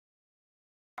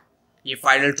ये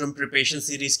final term preparation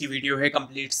series की video है।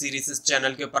 कंप्लीट सीरीज इस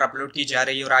चैनल के ऊपर अपलोड की जा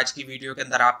रही है और आज की वीडियो के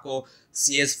अंदर आपको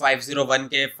CS501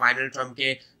 के फाइनल ट्रम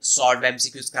के सॉल्व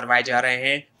एमसीक्यूज करवाए जा रहे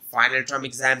हैं फाइनल टर्म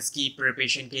एग्जाम्स की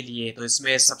प्रिपरेशन के लिए। तो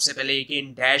इसमें सबसे पहले एक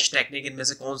इन डैश टेक्निक, इनमें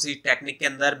से कौन सी टेक्निक के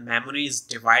अंदर memory is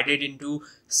divided into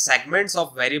segments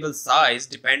of variable size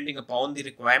depending upon the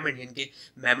requirement. इनकी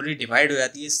मेमोरी डिवाइड हो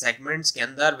जाती है सेगमेंट्स के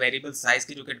अंदर वेरिएबल साइज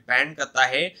की, जो कि डिपेंड करता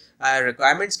है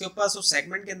रिक्वायरमेंट्स के ऊपर। सो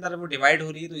सेगमेंट के अंदर वो डिवाइड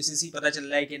हो रही है, तो इसी से पता चल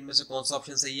रहा है कि इनमें से कौन सा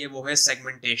ऑप्शन सही है, वो है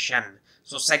सेगमेंटेशन।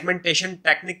 सो सेगमेंटेशन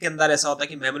टेक्निक के अंदर ऐसा होता है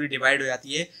कि मेमोरी डिवाइड हो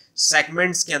जाती है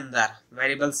सेगमेंट्स के अंदर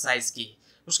वेरिएबल साइज की।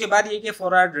 उसके बाद ये कि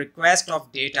for a request of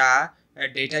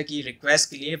data की रिक्वेस्ट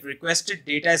के लिए requested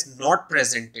data is not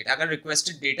presented. अगर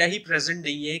रिक्वेस्टेड डेटा ही प्रेजेंट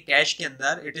नहीं है कैश के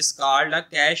अंदर, it is called a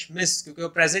cache miss, क्योंकि वो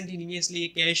प्रेजेंट ही नहीं है इसलिए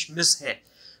कैश मिस है।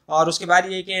 और उसके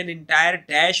बाद ये कि एन इंटायर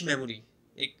डैश मेमोरी,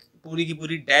 एक पूरी की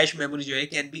पूरी डैश मेमोरी जो है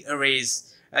कैन बी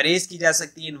अरेज की जा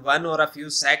सकती है इन 1 और a few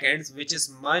seconds which is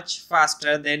much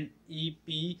faster than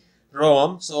EP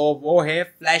रोम। सो वो है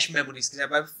फ्लैश मेमोरी, इसके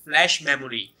जगह फ्लैश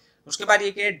मेमोरी। उसके बाद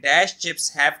ये कि dash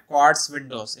chips have quartz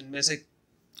Windows. इनमें से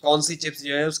कौन सी चिप्स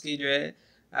जो है उसकी जो है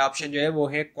ऑप्शन जो है वो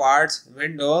है क्वार्ट्स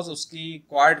विंडोज, उसकी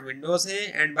क्वार्ट विंडोज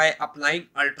है। And by applying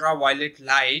ultra violet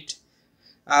light,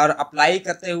 और अप्लाई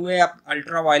करते हुए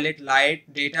अल्ट्रा वायलेट लाइट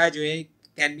डेटा जो है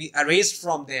कैन बी अरेज्ड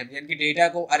फ्रॉम देम, यानी कि डेटा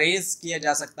को अरेज किया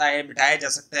जा सकता है, मिटाया जा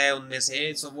सकता है उनमें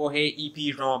से। सो वो है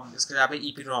ईपी रोम, इसके जगह पे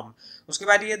ईपी रोम। उसके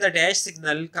बाद ये the dash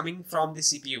signal coming from the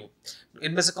CPU.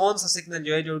 इनमें से कौन सा सिग्नल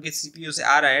जो है जो कि सीपीयू से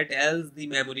आ रहा है, टेल्स द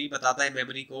मेमोरी, बताता है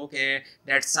मेमोरी को कि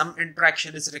that some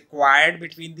interaction is required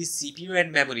between the CPU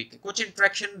and memory. कुछ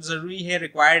इंटरेक्शन जरूरी है,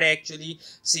 रिक्वायर्ड है एक्चुअली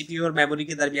सीपीयू और मेमोरी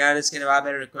के दरमियान। इसके जवाब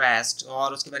है रिक्वेस्ट।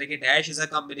 और उसके बाद डैश इज अ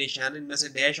कॉम्बिनेशन, इनमें से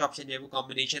डैश ऑप्शन जो है वो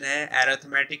कॉम्बिनेशन है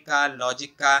अरिथमेटिक का,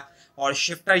 लॉजिक का और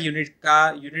शिफ्टर यूनिट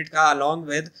का अलॉन्ग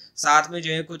विद साथ में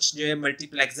जो है कुछ जो है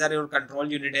मल्टीप्लेक्सर और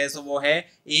कंट्रोल यूनिट है। सो वो है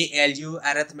ALU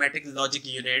अरिथमेटिक लॉजिक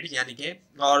यूनिट यानी कि।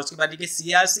 और उसके बाद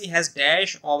CRC has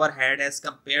dash overhead as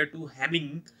compare to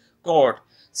Hamming code.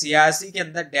 CRC के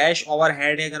अंदर डैश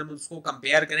ओवरहेड है, अगर हम उसको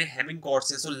कंपेयर करें हैमिंग कोड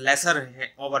से, सो लेसर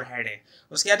है ओवरहेड है।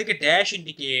 उसके बाद डैश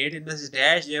इंडिकेट, इनमें से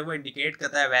डैश जो है वो इंडिकेट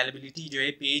करता है अवेलेबिलिटी जो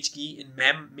है पेज की इन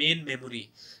मेन मेमोरी।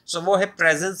 सो वो है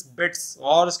प्रेजेंस बिट्स।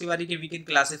 और उसके बाद वी कैन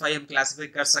क्लासीफाई, हम क्लासीफाई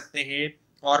कर सकते हैं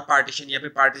और पार्टीशन, या फिर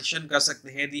पार्टीशन कर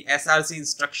सकते हैं दी SRC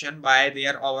instruction bye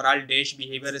there overall dash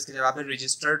behaviour. इसके जवाब है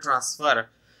रजिस्टर ट्रांसफर।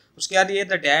 उसके बाद ये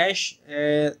the dash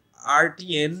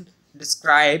RTN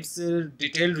describes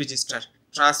detail register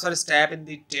transfer step in the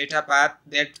data path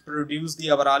that produce the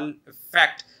overall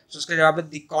effect. सो उसका जवाब है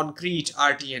द कॉन्क्रीट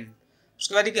RTN।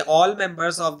 उसके बाद all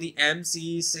members of the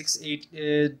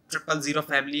MC68000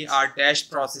 family are dash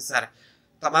processor.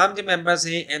 तमाम जो मेंबर्स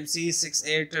हैं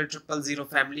MC68000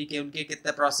 फैमिली के, उनके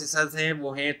कितने प्रोसेसर्स हैं,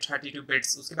 वो हैं 32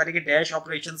 बिट्स। उसके बाद dash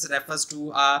operations refers to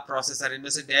a processor. इनमें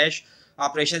से डैश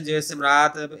ऑपरेशन जो है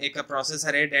सिमरात एक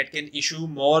प्रोसेसर है date can issue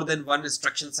more than one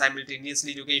instruction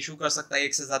simultaneously, जो कि इशू कर सकता है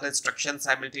एक से ज्यादा इंस्ट्रक्शन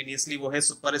साइमल्टेनियसली, वो है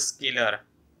सुपर स्केलर।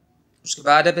 उसके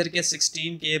बाद है फिर के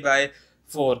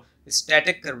 16K/4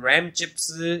 static RAM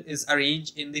chips is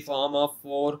arrange in the form of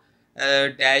 4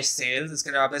 dash sales.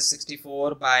 इसका जवाब है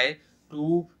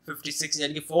 64/256,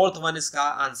 यानी कि 4th वन इसका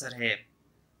आंसर है।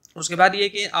 उसके बाद ये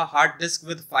कि हार्ड डिस्क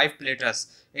विद 5 प्लेटर्स,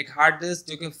 एक हार्ड डिस्क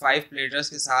जो कि 5 प्लेटर्स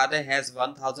के साथ है, हैज़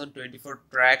 1024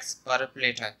 ट्रैक्स पर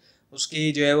प्लेटर।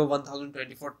 उसकी जो है वो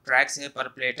 1024 ट्रैक्स हैं पर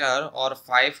प्लेटर और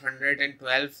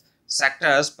 512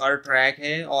 सेक्टर्स पर ट्रैक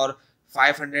है और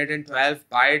 512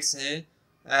 बाइट्स हैं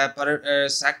पर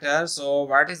sector. So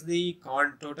what is the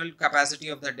total capacity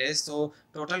of the disc. So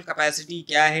total capacity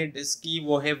क्या है डिस्क की,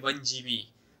 वो है 1 GB।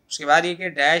 उसके बाद ये कि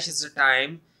dash is the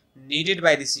time needed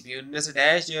by the CPU. इनमें से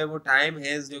डैश जो है वो टाइम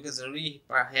है जो कि जरूरी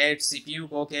है सीपीयू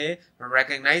को के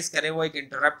रिकॉग्नाइज करे वो एक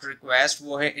इंटरप्ट रिक्वेस्ट,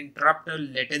 वो है इंटरप्ट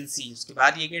लेटेंसी। उसके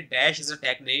बाद ये कि डैश इज अ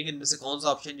टेक्निक, इनमें से कौन सा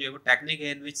ऑप्शन जो है वो टेक्निक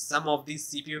है इन विच सम ऑफ द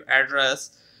सीपीयू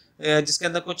एड्रेस, जिसके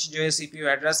अंदर कुछ जो है CPU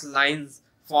address lines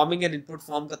forming an input,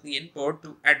 form करती है input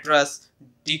to address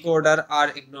decoder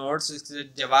are ignored. सो इसका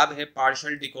जवाब है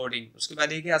पार्शियल डिकोडिंग। उसके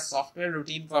बाद ये कि सॉफ्टवेयर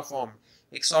रूटीन परफॉर्म,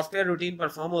 एक सॉफ्टवेयर रूटीन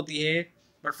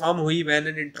परफॉर्म हुई when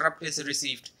an interrupt is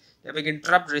received, जब एक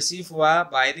इंटरप्ट रिसीव हुआ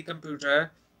बाय द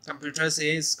कंप्यूटर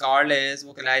से इज कॉल्ड एज,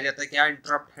 वो कहलाया जाता है क्या,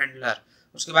 इंटरप्ट हैंडलर।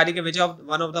 उसके बाद which of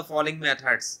one of the following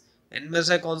methods, इनमें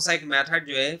से कौन सा एक मेथड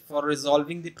जो है for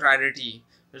resolving the priority,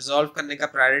 resolve करने का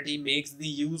priority, makes the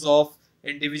use of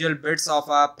individual bits of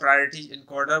a priority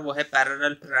encoder, वो है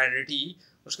पैरेलल प्रायोरिटी।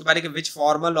 उसके बाद विच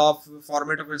फॉर्मेट ऑफ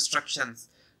इंस्ट्रक्शंस,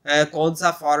 कौन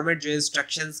सा फॉर्मेट जो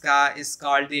इंस्ट्रक्शंस का इज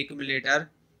कॉल्ड द एक्यूमुलेटर,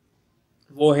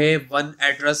 वो है वन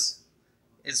एड्रेस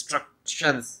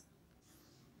इंस्ट्रक्शंस।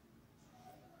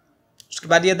 उसके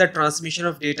बाद ये the transmission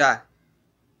of data,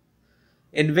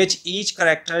 in which each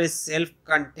character is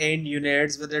self-contained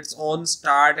units with its own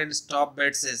start and stop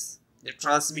bits is। जो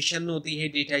ट्रांसमिशन होती है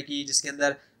डेटा की जिसके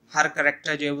अंदर हर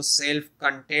करेक्टर जो है वो सेल्फ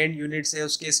कंटेंट यूनिट्स है,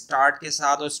 उसके स्टार्ट के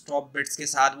साथ और स्टॉप बिट्स के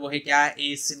साथ, वो है क्या है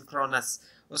एसिंक्रोनस।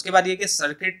 उसके बाद ये कि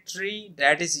circuitry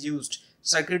that is used,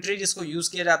 circuitry जिसको यूज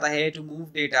किया जाता है टू मूव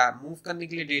डेटा, मूव करने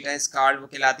के लिए डेटा इस कार्ड, वो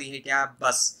कहलाती है क्या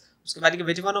बस। उसके बाद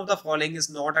which one of the following is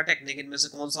not a technique, इनमें से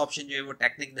कौन सा ऑप्शन जो है वो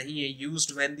टेक्निक नहीं है।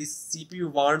 Used when the CPU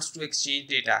wants to exchange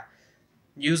data,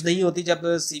 use नहीं होती जब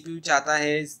सीपीयू चाहता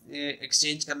है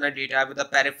एक्सचेंज करना data with a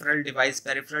peripheral device,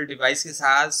 peripheral device के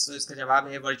साथ। तो इसका जवाब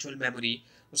है वर्चुअल मेमोरी।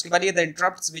 उसके बाद ये the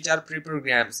interrupts which are pre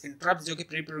programmes, interrupts जो कि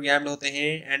प्री प्रोग्राम्ड होते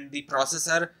हैं and the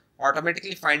processor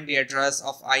automatically find the address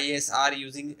of ISR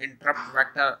using interrupt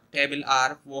vector table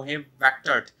are, वो है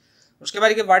वेक्टर्ड। उसके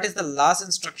बाद what is the last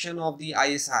instruction of the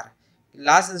ISR,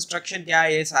 last instruction क्या है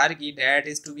आईएसआर की, that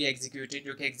is to be executed,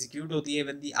 जो कि execute होती है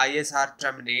व्हेन द आईएसआर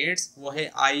टर्मिनेट्स, वो है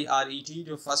आईआरईटी,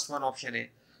 जो फर्स्ट वन ऑप्शन है।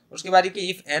 उसके बाद कि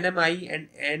if NMI and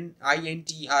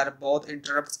एनआईएनटीआर both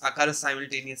interrupts occur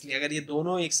simultaneously, अगर ये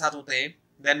दोनों एक साथ होते हैं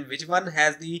then which one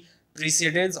has the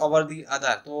precedence over the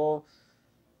other, तो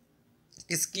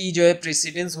किसकी जो है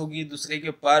प्रेसिडेंस होगी दूसरे के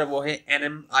ऊपर, वो है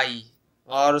एनएमआई।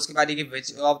 और उसके बाद ये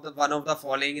which of the one of the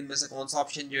following, इनमें से कौन सा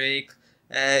ऑप्शन जो है एक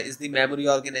इज द मेमोरी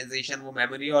ऑर्गेनाइजेशन, वो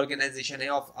मेमोरी ऑर्गेनाइजेशन है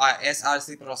of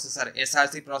SRC processor,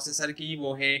 SRC processor की,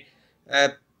 वो है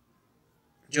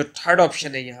जो थर्ड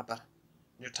ऑप्शन है यहाँ पर,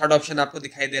 जो थर्ड ऑप्शन आपको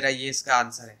दिखाई दे रहा है ये इसका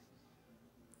आंसर है।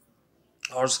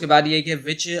 और उसके बाद ये कि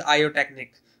विच आईओ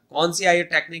टेक्निक, कौन सी आईओ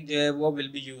टेक्निक जो है वो विल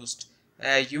बी यूज्ड,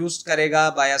 यूज करेगा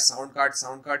bye a sound card,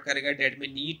 sound card करेगा डेट में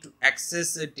need to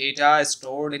access data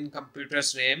stored in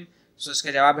computers RAM. सो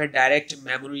इसका जवाब है डायरेक्ट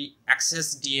मेमोरी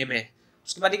एक्सेस डीएमए।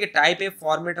 उसके बाद ये type A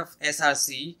format of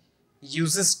SRC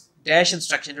uses dash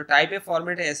instruction, जो टाइप ए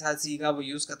फॉर्मेट है एसआरसी का वो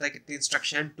यूज करता है कितनी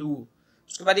इंस्ट्रक्शन 2।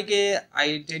 उसके बाद ये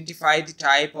identify the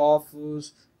type of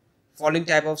following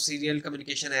type of serial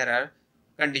communication error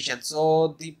condition. So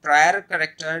the prior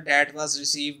character that was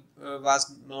received was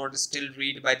not still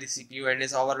read by the CPU and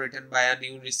is overwritten by a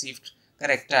new received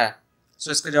character.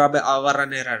 So इसका जवाब है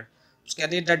overrun error। उसके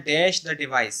बाद the dash the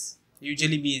device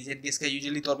usually means, यानी कि इसका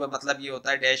usually तौर पर मतलब ये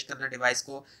होता है डैश करना डिवाइस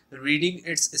को, reading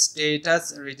its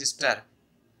status register,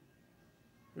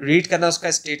 read करना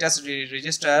उसका status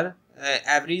register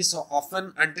every so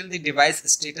often until the device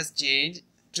status change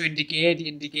to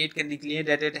indicate करने के लिए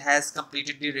that it has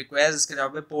completed the request, इसके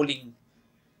जवाब में पोलिंग।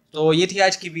 तो ये थी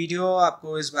आज की वीडियो।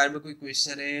 आपको इस बारे में कोई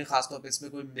क्वेश्चन है, खासतौर पे इसमें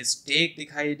कोई मिस्टेक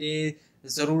दिखाई दे,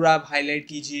 ज़रूर आप हाईलाइट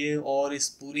कीजिए और इस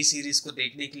पूरी सीरीज़ को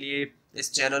देखने के लिए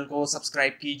इस चैनल को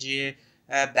सब्सक्राइब कीजिए,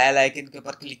 बेल आइकन के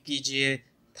ऊपर क्लिक कीजिए।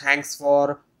 Thanks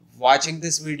for watching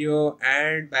this video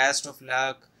and best of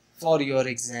luck for your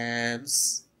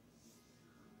exams.